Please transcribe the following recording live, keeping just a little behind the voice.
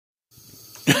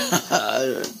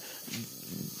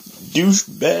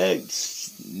Douchebag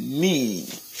Sneed.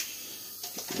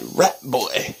 Rat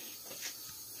boy.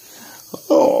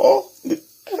 Oh,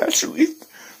 Ashley,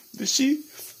 did she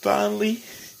finally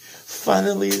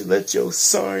let your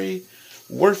sorry,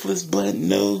 worthless butt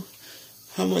know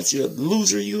how much of a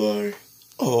loser you are?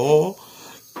 Oh,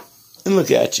 and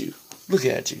look at you. Look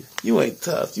at you. You ain't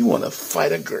tough. You want to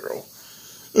fight a girl.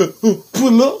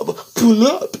 Pull up.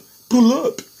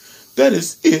 That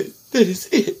is it.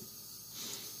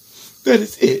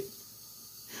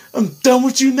 I'm done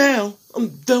with you now.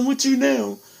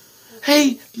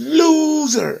 Hey,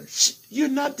 loser. You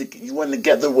weren't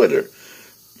together with her.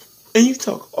 And you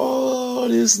talk all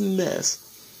this mess.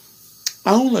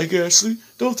 I don't like Ashley.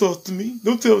 Don't talk to me.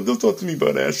 Don't talk to me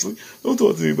about Ashley.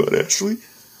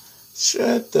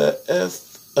 Shut the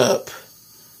F up.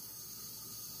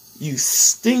 You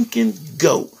stinking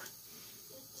goat.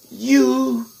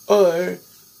 You are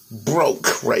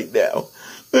broke right now.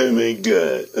 Oh my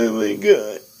God.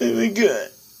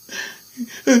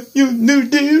 You new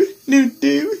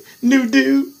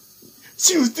dude.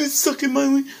 She was just sucking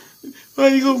my...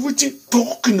 What you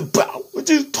talking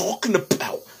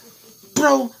about?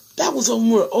 Bro, that was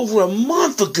over a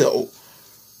month ago.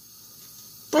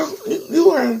 Bro,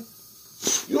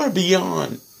 you are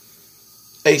beyond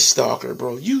a stalker,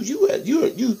 bro. You a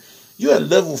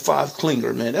level 5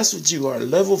 clinger, man. That's what you are. A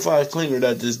level 5 clinger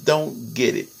that just don't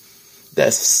get it.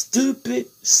 That stupid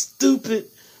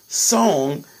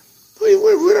song. Wait,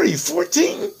 what are you,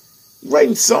 14?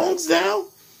 Writing songs now?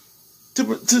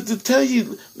 To tell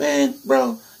you, man,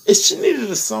 bro, if she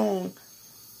needed a song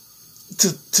to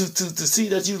see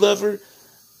that you love her,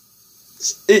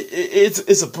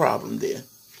 it's a problem there.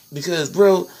 Because,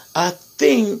 bro, I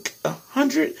think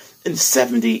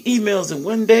 170 emails in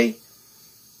one day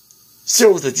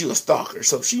shows that you're a stalker.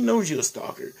 So she knows you're a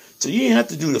stalker. So you ain't have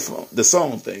to do the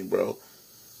song thing, bro.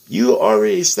 You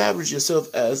already established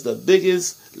yourself as the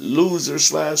biggest loser /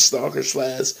 stalker /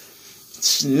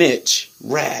 snitch,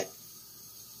 rat,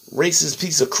 racist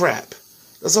piece of crap.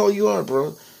 That's all you are,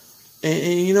 bro.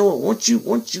 And you know what? Once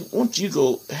you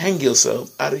go hang yourself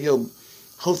out of your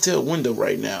hotel window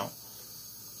right now,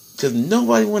 because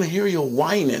nobody want to hear your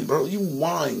whining, bro. You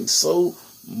whine so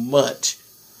much,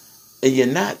 and you're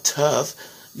not tough.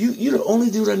 You're the only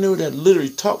dude I know that literally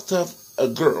talk tough a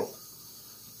girl.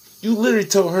 You literally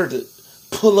told her to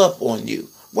pull up on you.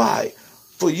 Why?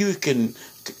 For you can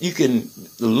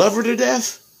love her to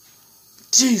death?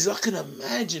 Jeez, I can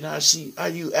imagine how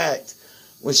you act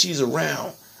when she's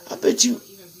around. I bet you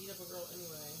even beat up a girl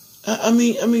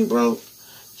anyway. I mean, bro,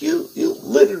 you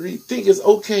literally think it's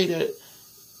okay that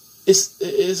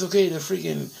it's okay to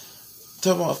freaking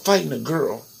talk about fighting a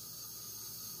girl.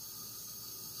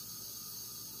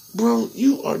 Bro,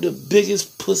 you are the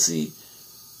biggest pussy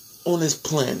on this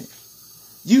planet.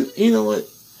 You know what?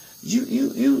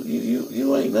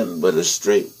 You ain't nothing but a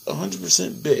straight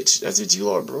 100% bitch. That's what you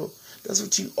are, bro. That's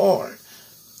what you are.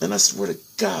 And I swear to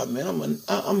God, man, I'm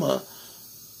gonna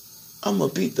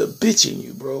beat the bitch in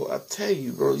you, bro. I tell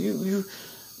you, bro, you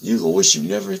gonna wish you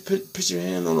never put your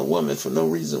hand on a woman for no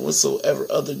reason whatsoever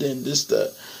other than just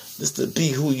to be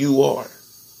who you are.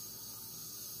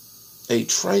 A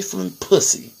trifling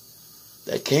pussy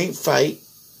that can't fight,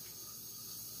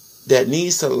 that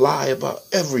needs to lie about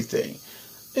everything.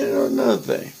 And another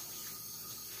thing,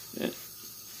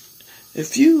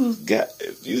 if you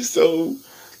so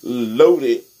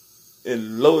loaded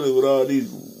with all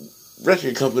these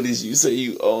record companies you say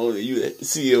you own and you the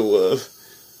CEO of,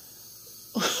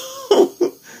 who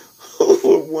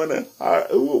would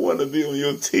want to be on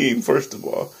your team, first of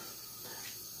all?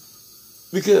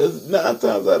 Because 9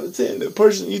 times out of 10, the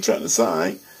person you're trying to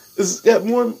sign got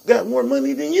more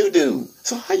money than you do.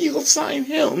 So how you gonna sign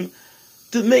him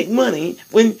to make money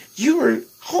when you're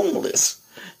homeless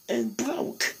and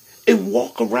broke and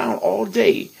walk around all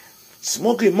day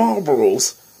smoking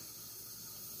Marlboros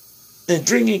and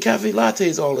drinking cafe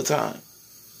lattes all the time,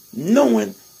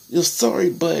 knowing you're sorry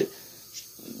but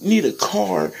need a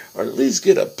car or at least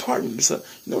get an apartment or something?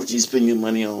 You know what you spend your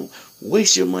money on?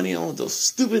 Waste your money on those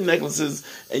stupid necklaces,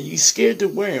 and you scared to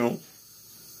wear them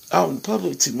out in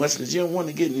public too much because you don't want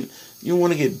to get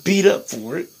beat up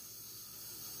for it.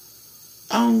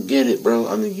 I don't get it, bro.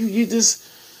 I mean, you just,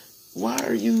 why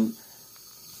are you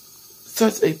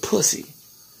such a pussy?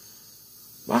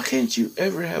 Why can't you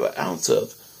ever have an ounce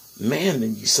of man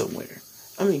in you somewhere?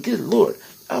 I mean, good Lord,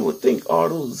 I would think all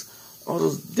those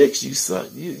dicks you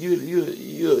suck,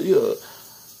 you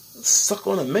suck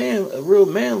on a real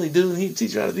manly dude, and he'd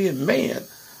teach you how to be a man.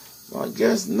 Well, I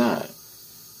guess not.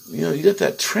 You know, you got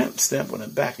that tramp stamp on the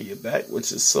back of your back,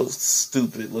 which is so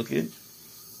stupid looking.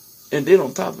 And then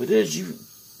on top of this, you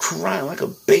crying like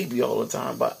a baby all the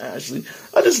time about Ashley.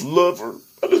 I just love her.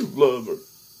 I just love her.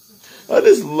 I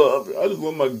just love her. I just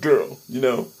love my girl, you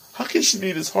know. How can she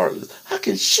be this heartless? How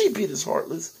can she be this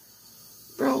heartless?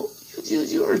 Bro,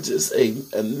 you are just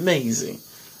amazing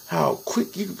how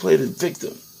quick you can play the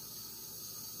victim.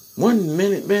 1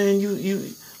 minute, man,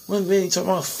 one minute you talking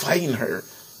about fighting her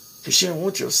because she don't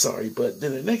want your sorry, but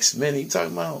then the next minute you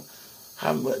talking about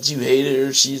how much you hate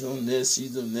her, she's on this,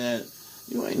 she's on that.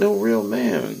 You ain't no real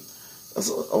man. That's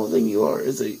the only thing you are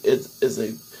is a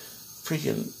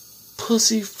freaking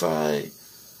pussy-fied,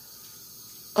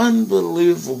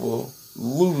 unbelievable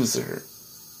loser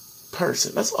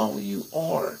person. That's all you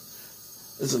are.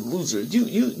 Is a loser.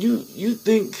 You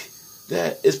think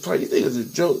that it's probably, you think it's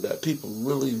a joke that people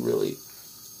really, really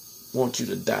want you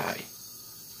to die.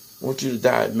 Want you to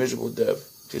die a miserable death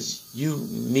because you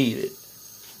need it.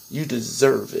 You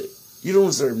deserve it. You don't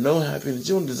deserve no happiness.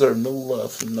 You don't deserve no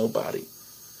love from nobody.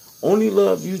 Only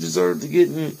love you deserve to get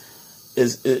in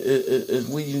is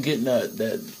when you get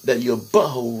that your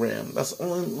butthole rammed. That's the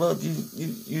only love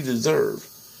you deserve.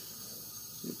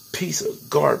 Piece of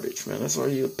garbage, man. That's why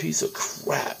you're a piece of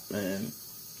crap, man.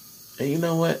 And you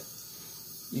know what?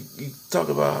 You talk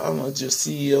about, I'm not just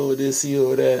CEO of this,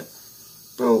 CEO of that.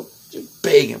 Bro, you're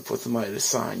begging for somebody to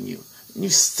sign you. And you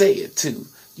say it too.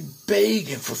 You're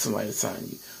begging for somebody to sign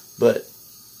you. But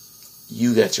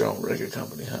you got your own record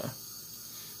company, huh?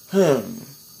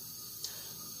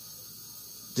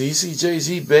 Do you see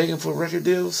Jay-Z begging for record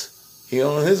deals? He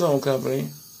owns his own company.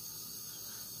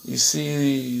 You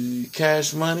see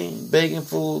Cash Money begging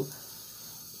for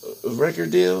a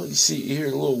record deal? You hear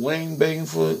Lil Wayne begging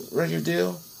for a record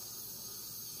deal?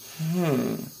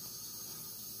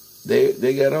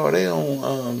 They got all their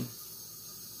own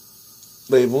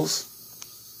labels.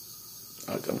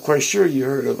 I'm quite sure you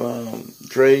heard of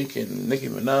Drake and Nicki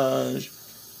Minaj.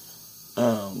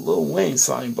 Lil Wayne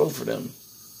signed both of them.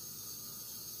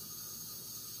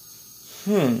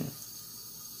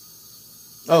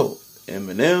 Oh,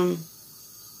 Eminem.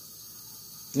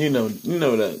 You know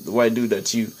that the white dude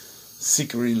that you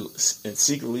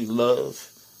secretly love.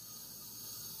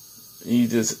 And you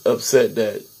just upset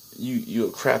that you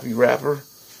a crappy rapper.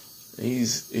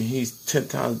 He's 10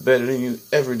 times better than you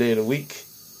every day of the week.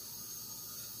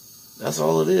 That's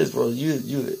all it is, bro.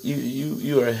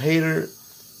 You are a hater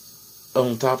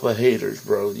on top of haters,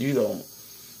 bro. You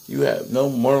have no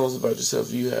morals about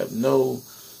yourself. You have no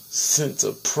sense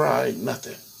of pride,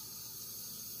 nothing.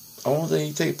 The only thing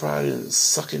you take pride in is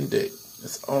sucking dick.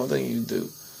 That's the only thing you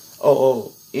do.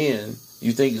 And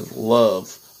you think it's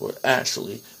love or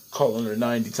actually calling her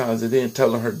 90 times a day and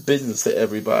telling her business to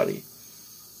everybody.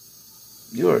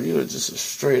 You're just a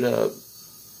straight up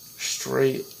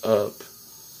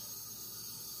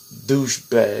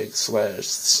douchebag /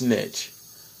 snitch.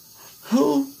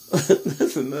 Who?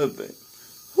 That's another thing.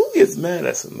 Who gets mad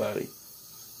at somebody?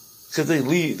 Because they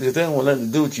leave, because they don't want nothing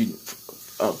to do with you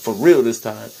for real this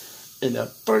time. And the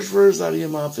first words out of your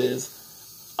mouth is,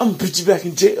 I'm going to put you back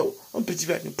in jail. I'm going to put you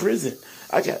back in prison.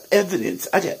 I got evidence.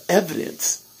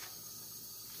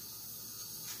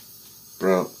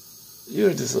 Bro,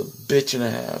 you're just a bitch and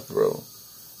a half, bro.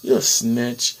 You're a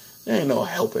snitch. There ain't no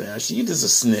helping, actually. You're just a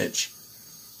snitch.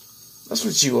 That's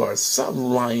what you are. Stop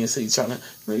lying and say you're trying to...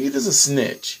 No, you're just a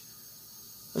snitch.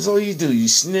 That's all you do. You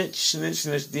snitch, then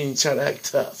you try to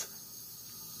act tough.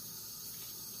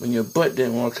 When your butt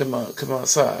didn't want to come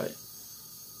outside.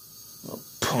 Oh,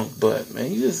 punk butt,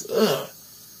 man. You just,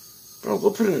 Bro, go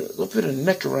put a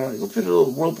neck around, go put a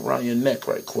little rope around your neck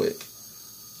right quick.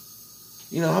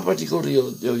 You know, how about you go to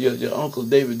your Uncle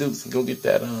David Dukes and go get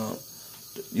that,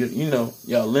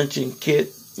 y'all lynching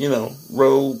kit,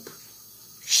 robe,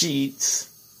 sheets,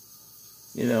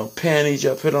 panties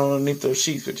y'all put on underneath those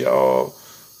sheets, but y'all all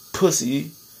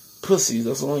pussies,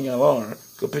 that's all y'all are.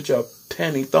 Go put y'all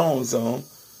panty thongs on.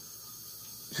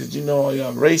 Because all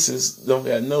y'all racists don't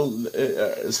got no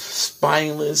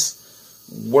spineless,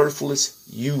 worthless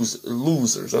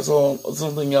losers. That's all. That's the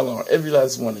only thing y'all are. Every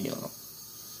last one of y'all.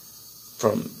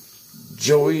 From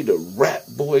Joey to Rat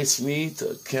Boy Sneed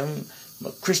to Kim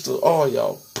McChrystal, all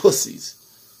y'all pussies.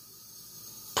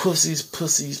 Pussies.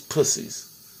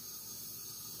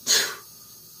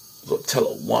 Go tell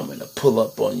a woman to pull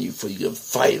up on you for you to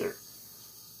fight her.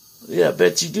 Yeah, I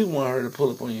bet you do want her to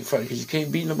pull up on you and fight because you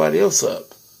can't beat nobody else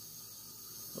up.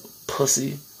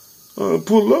 Pussy.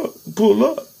 Pull up.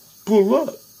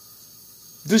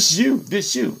 This you.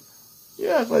 You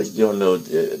act like you don't know,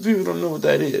 people don't know what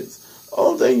that is.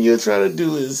 All thing you're trying to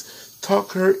do is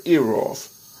talk her ear off.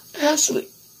 Ashley,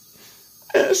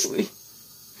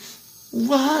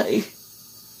 why?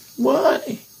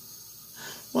 Why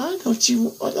don't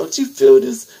don't you feel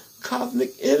this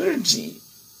cosmic energy?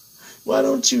 Why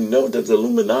don't you know that the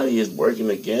Illuminati is working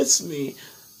against me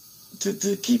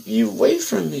to keep you away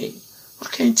from me? Why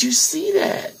can't you see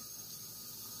that?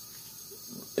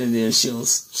 And then she don't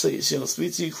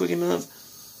speak to you quick enough.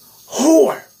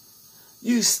 Whore!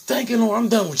 You stinking whore. I'm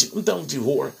done with you. I'm done with you,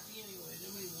 whore. Anyway,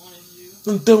 nobody wanted you.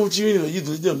 I'm done with you anyway.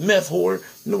 You're a meth whore.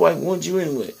 Nobody wants you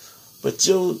anyway. But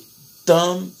your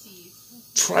dumb,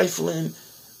 trifling,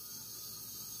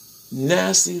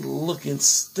 nasty looking,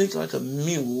 stink like a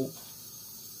mule.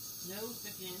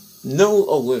 No,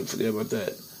 oh wait, forget about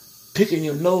that. Picking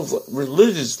your nose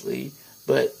religiously,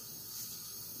 but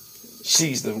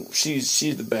she's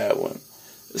the bad one.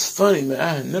 It's funny, man. I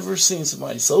had never seen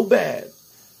somebody so bad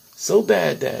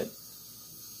that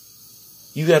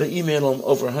you got to email them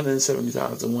over 170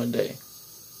 times in one day,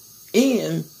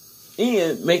 and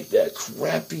make that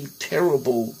crappy,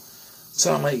 terrible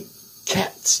sound like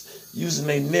cats using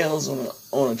their nails on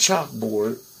a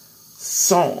chalkboard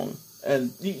song.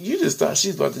 And you just thought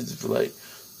she's about to just be like,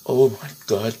 oh my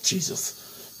God,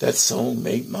 Jesus, that song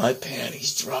made my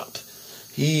panties drop.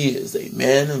 He is a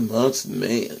man amongst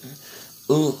men.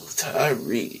 Ooh,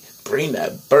 Tyree, bring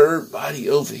that bird body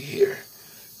over here.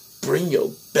 Bring your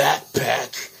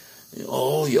backpack, and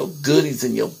all your goodies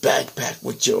in your backpack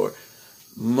with your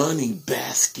money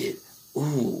basket.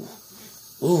 Ooh,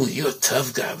 you're a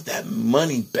tough guy with that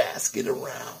money basket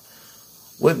around.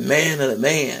 What man of the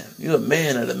man? You're a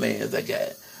man of the man that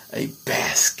got a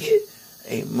basket,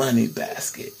 a money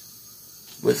basket,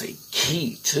 with a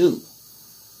key too.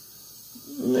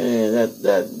 Man,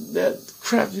 that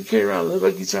crap you carry around looks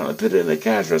like you're trying to put it in a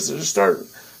cash register to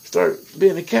start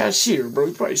being a cashier, bro.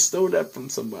 You probably stole that from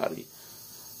somebody.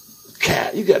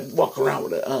 Cat, you got to walk around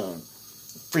with a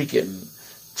freaking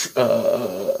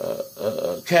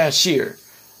cashier,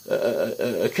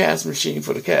 a cash machine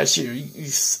for the cashier. You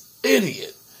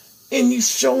idiot. And you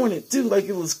showing it too like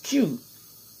it was cute.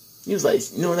 He was like,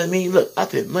 you know what I mean? Look, I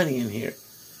put money in here.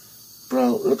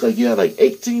 Bro, look like you had like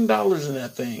 $18 in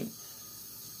that thing.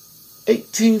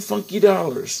 18 funky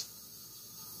dollars.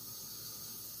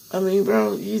 I mean,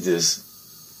 bro, you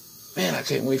just, man, I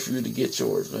can't wait for you to get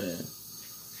yours, man.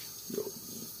 Yo,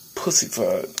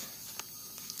 pussyfied.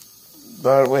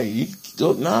 By the way, you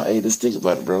go, hey, just think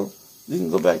about it, bro. You can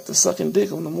go back to sucking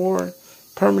dick on a more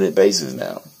permanent basis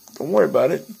now. Don't worry about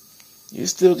it. You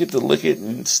still get to lick it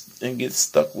and get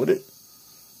stuck with it.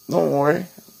 Don't worry.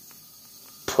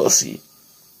 Pussy.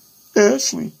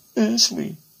 Ashley.